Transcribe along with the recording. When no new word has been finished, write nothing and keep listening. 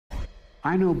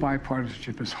I know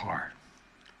bipartisanship is hard,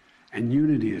 and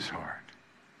unity is hard,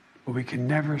 but we can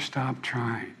never stop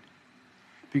trying.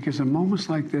 Because in moments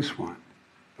like this one,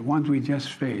 the ones we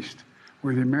just faced,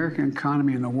 where the American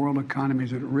economy and the world economy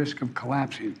is at risk of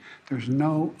collapsing, there's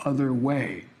no other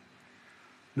way.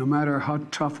 No matter how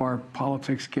tough our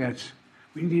politics gets,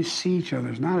 we need to see each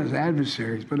other not as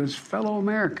adversaries, but as fellow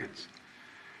Americans.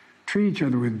 Treat each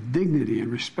other with dignity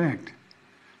and respect.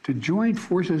 To join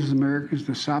forces as Americans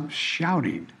to stop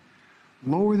shouting,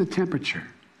 lower the temperature,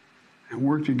 and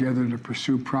work together to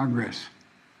pursue progress,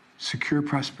 secure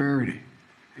prosperity,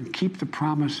 and keep the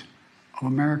promise of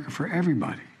America for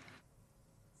everybody.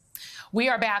 We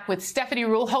are back with Stephanie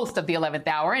Ruhle, host of The 11th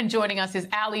Hour, and joining us is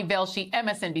Ali Velshi,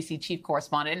 MSNBC chief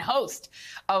correspondent and host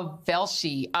of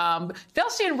Velshi.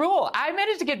 Velshi and Ruhle. I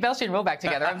managed to get Velshi and Ruhle back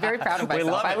together. I'm very proud of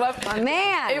myself. I love my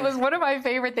man. It was one of my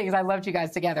favorite things. I loved you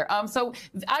guys together. So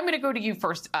I'm going to go to you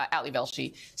first, Ali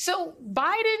Velshi. So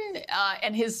Biden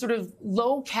and his sort of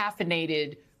low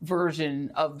caffeinated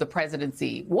version of the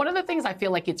presidency, one of the things I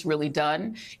feel like it's really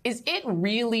done is it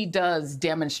really does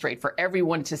demonstrate for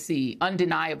everyone to see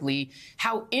undeniably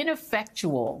how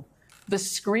ineffectual the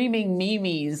screaming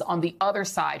memes on the other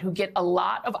side, who get a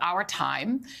lot of our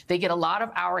time, they get a lot of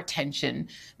our attention,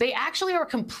 they actually are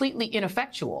completely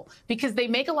ineffectual because they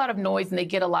make a lot of noise and they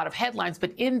get a lot of headlines.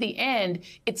 But in the end,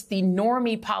 it's the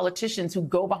normie politicians who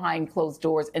go behind closed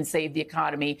doors and save the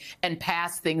economy and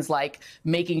pass things like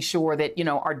making sure that, you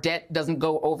know, our debt doesn't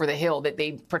go over the hill, that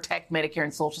they protect Medicare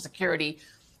and Social Security.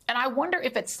 And I wonder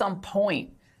if at some point,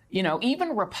 you know,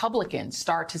 even Republicans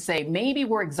start to say, maybe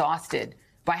we're exhausted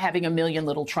by having a million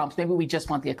little Trumps. Maybe we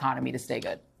just want the economy to stay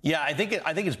good. Yeah, I think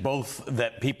it's both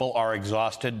that people are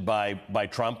exhausted by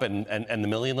Trump and the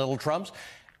million little Trumps.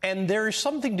 And there's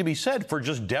something to be said for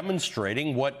just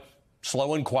demonstrating what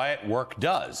slow and quiet work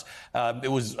does. I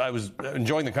was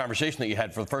enjoying the conversation that you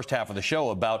had for the first half of the show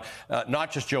about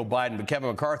not just Joe Biden, but Kevin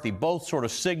McCarthy, both sort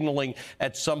of signaling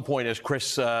at some point, as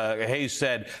Chris Hayes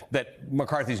said, that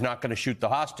McCarthy's not going to shoot the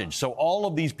hostage. So all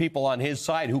of these people on his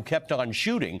side who kept on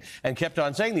shooting and kept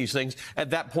on saying these things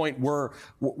at that point were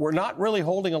not really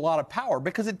holding a lot of power,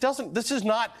 because it doesn't, this is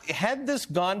not, had this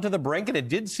gone to the brink, and it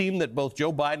did seem that both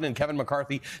Joe Biden and Kevin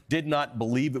McCarthy did not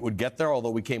believe it would get there,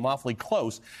 although we came awfully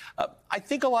close. I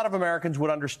think a lot of Americans would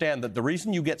understand that the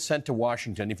reason you get sent to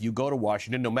Washington, if you go to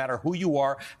Washington, no matter who you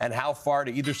are and how far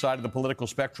to either side of the political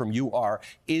spectrum you are,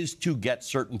 is to get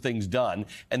certain things done.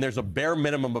 And there's a bare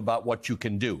minimum about what you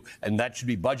can do. And that should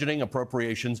be budgeting,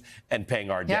 appropriations, and paying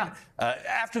our debt.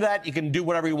 After that, you can do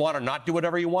whatever you want or not do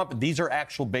whatever you want. But these are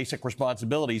actual basic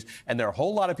responsibilities. And there are a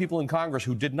whole lot of people in Congress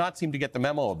who did not seem to get the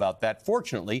memo about that.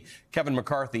 Fortunately, Kevin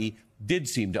McCarthy did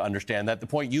seem to understand that. The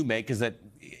point you make is that,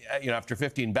 you know, after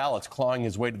 15 ballots clawing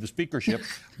his way to the speakership,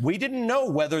 we didn't know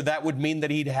whether that would mean that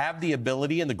he'd have the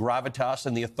ability and the gravitas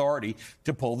and the authority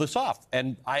to pull this off.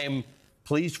 And I am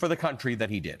pleased for the country that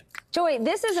he did. Joy,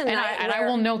 this is a night and I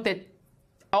will note that,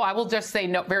 I will just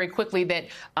say very quickly that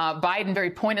Biden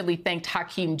very pointedly thanked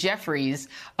Hakeem Jeffries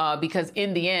because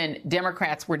in the end,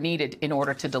 Democrats were needed in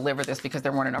order to deliver this because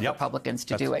there weren't enough Republicans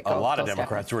to do it. A lot of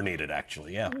Democrats were needed,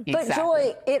 actually, yeah. But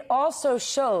Joy, it also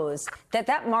shows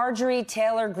that Marjorie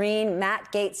Taylor Greene,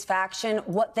 Matt Gaetz faction,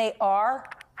 what they are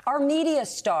media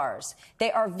stars.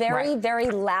 They are very, very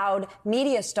loud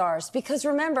media stars. Because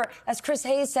remember, as Chris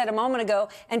Hayes said a moment ago,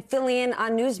 and filling in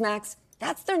on Newsmax,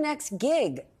 that's their next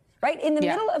gig. Right? In the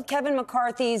middle of Kevin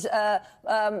McCarthy's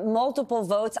multiple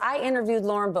votes, I interviewed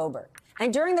Lauren Boebert.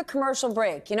 And during the commercial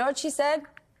break, you know what she said?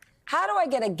 How do I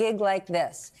get a gig like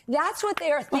this? That's what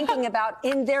they are thinking about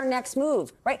in their next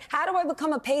move, right? How do I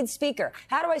become a paid speaker?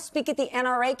 How do I speak at the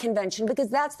NRA convention? Because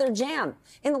that's their jam.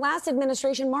 In the last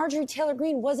administration, Marjorie Taylor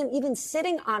Greene wasn't even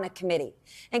sitting on a committee.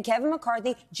 And Kevin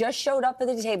McCarthy just showed up at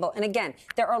the table. And again,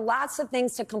 there are lots of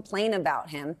things to complain about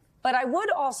him. But I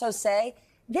would also say,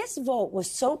 this vote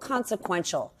was so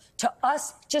consequential to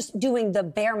us just doing the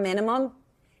bare minimum.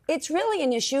 It's really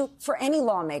an issue for any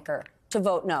lawmaker to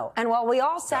vote no. And while we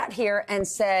all sat here and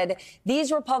said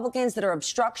these Republicans that are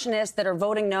obstructionists, that are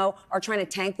voting no, are trying to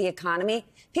tank the economy,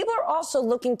 people are also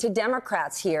looking to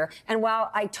Democrats here. And while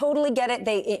I totally get it,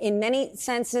 they, in many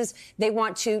senses, they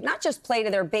want to not just play to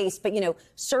their base, but, you know,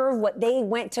 serve what they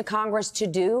went to Congress to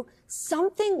do.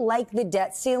 Something like the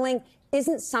debt ceiling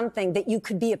isn't something that you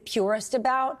could be a purist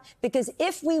about, because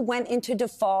if we went into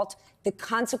default, the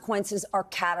consequences are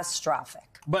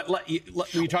catastrophic. But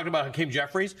you talked about Hakeem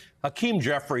Jeffries. Hakeem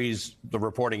Jeffries, the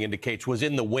reporting indicates, was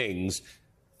in the wings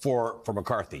for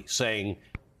McCarthy, saying,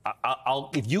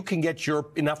 if you can get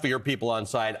enough of your people on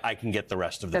side, I can get the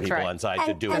rest of the people on side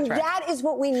to do it. And that is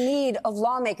what we need of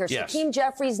lawmakers. Yes. Hakeem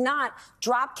Jeffries not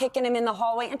drop kicking him in the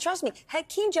hallway. And trust me,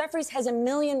 Hakeem Jeffries has a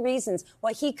million reasons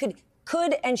why he could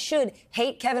and should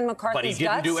hate Kevin McCarthy's But he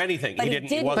didn't do anything.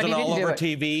 He wasn't all over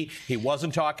TV. He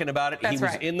wasn't talking about it. He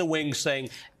was in the wings saying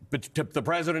to the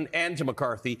president and to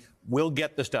McCarthy, we'll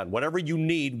get this done. Whatever you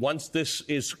need, once this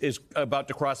is about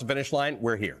to cross the finish line,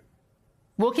 we're here.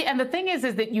 Well, and the thing is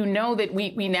that that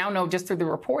we now know just through the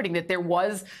reporting that there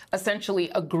was essentially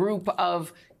a group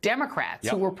of Democrats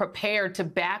who were prepared to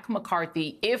back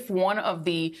McCarthy if one of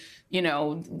the,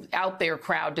 out there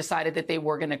crowd decided that they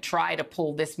were going to try to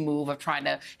pull this move of trying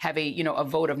to have a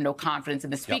vote of no confidence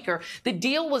in the speaker. The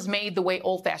deal was made the way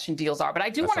old-fashioned deals are. But I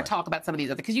do want to talk about some of these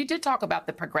other, because you did talk about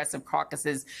the progressive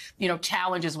caucus's,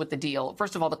 challenges with the deal.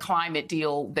 First of all, the climate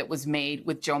deal that was made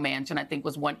with Joe Manchin, I think,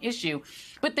 was one issue.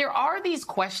 But there are these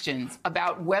questions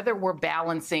about whether we're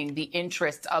balancing the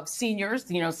interests of seniors,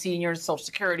 seniors, Social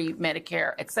Security,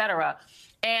 Medicare, et cetera,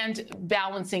 and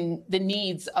balancing the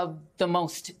needs of the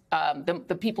most,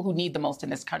 the people who need the most in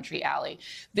this country, Ali.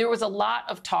 There was a lot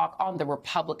of talk on the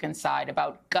Republican side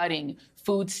about gutting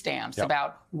food stamps,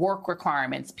 about work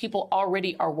requirements. People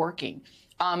already are working.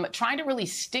 Trying to really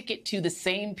stick it to the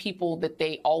same people that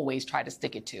they always try to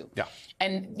stick it to. Yeah.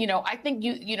 And, I think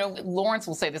Lawrence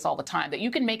will say this all the time, that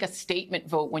you can make a statement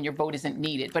vote when your vote isn't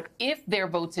needed. But if their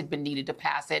votes had been needed to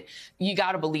pass it, you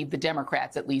got to believe the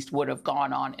Democrats at least would have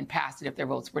gone on and passed it if their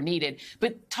votes were needed.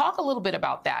 But talk a little bit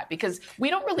about that, because we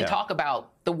don't really talk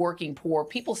about the working poor.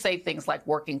 People say things like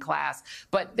working class,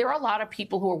 but there are a lot of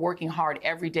people who are working hard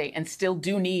every day and still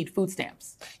do need food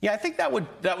stamps. Yeah, I think that would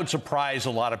surprise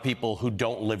a lot of people who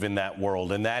don't live in that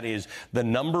world, and that is the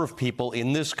number of people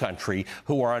in this country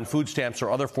who are on food stamps or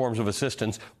other forms of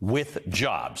assistance with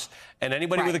jobs. And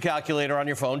anybody with a calculator on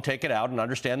your phone, take it out and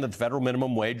understand that the federal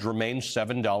minimum wage remains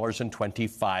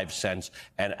 $7.25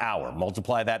 an hour.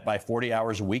 Multiply that by 40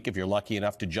 hours a week if you're lucky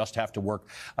enough to just have to work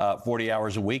 40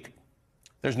 hours a week.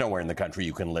 There's nowhere in the country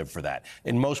you can live for that.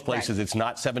 In most places, it's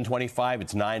not $7.25,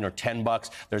 it's $9 or $10.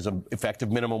 There's an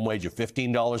effective minimum wage of $15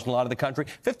 in a lot of the country.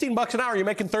 $15 an hour, you're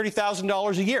making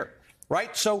 $30,000 a year,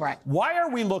 right? So why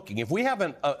are we looking? If we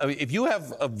haven't, if you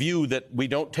have a view that we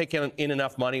don't take in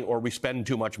enough money or we spend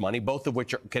too much money, both of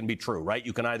which can be true, right?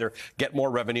 You can either get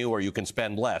more revenue or you can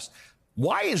spend less.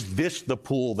 Why is this the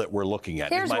pool that we're looking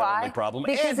at? Here's is my why. only problem.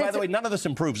 Because and by the way, none of this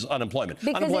improves unemployment.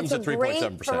 Because Unemployment's at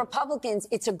 3.7%. For Republicans,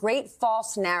 it's a great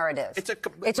false narrative. It's a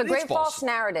great false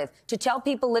narrative to tell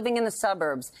people living in the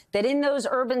suburbs that in those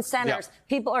urban centers,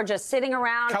 people are just sitting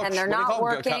around and they're not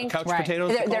working. Couch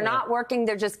potatoes? They're not working.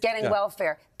 They're just getting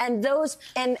welfare. And those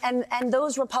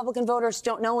those Republican voters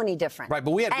don't know any different. Right,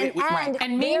 but we had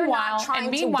and meanwhile,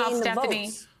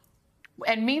 Stephanie.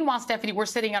 And meanwhile, Stephanie, we're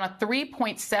sitting on a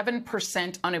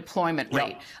 3.7% unemployment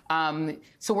rate.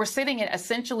 So we're sitting at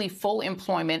essentially full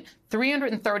employment,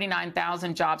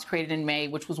 339,000 jobs created in May,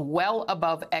 which was well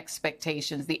above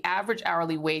expectations. The average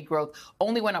hourly wage growth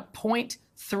only went up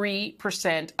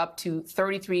 0.3% up to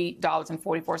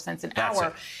 $33.44 an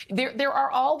hour. There are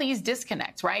all these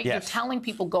disconnects, right? You're telling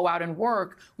people go out and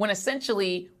work when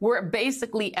essentially we're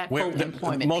basically at full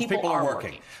employment. Most people are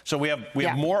working. So we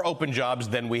have more open jobs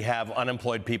than we have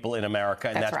unemployed people in America,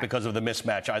 and that's because of the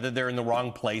mismatch. Either they're in the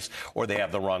wrong place or they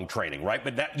have the wrong training, right?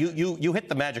 But that, you hit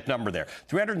the magic number there.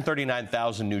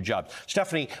 339,000 new jobs.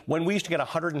 Stephanie, when we used to get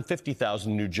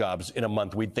 150,000 new jobs in a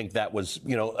month, we'd think that was,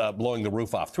 blowing the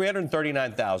roof off.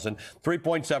 339,000,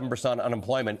 3.7%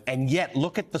 unemployment, and yet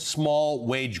look at the small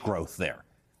wage growth there.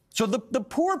 So the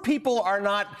poor people are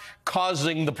not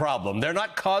causing the problem. They're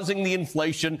not causing the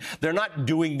inflation. They're not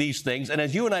doing these things. And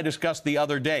as you and I discussed the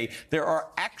other day, there are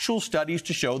actual studies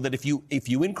to show that if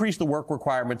you increase the work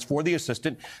requirements for the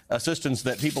assistance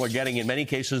that people are getting, in many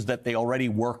cases that they already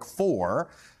work for,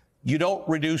 you don't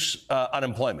reduce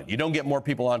unemployment. You don't get more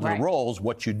people onto the rolls.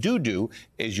 What you do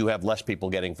is you have less people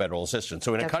getting federal assistance.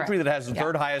 So in a country that has the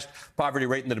third highest poverty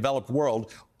rate in the developed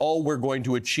world, all we're going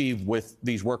to achieve with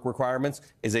these work requirements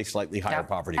is a slightly higher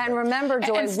poverty rate. And remember,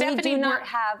 Joy, Stephanie, we do not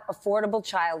have affordable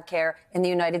child care in the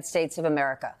United States of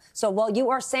America. So while you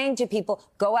are saying to people,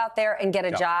 go out there and get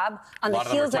a job, on the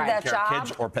heels of that job,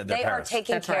 they are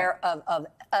taking care of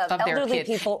elderly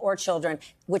people or children,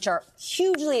 which are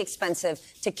hugely expensive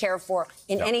to care for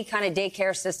in any kind of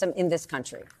daycare system in this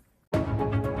country.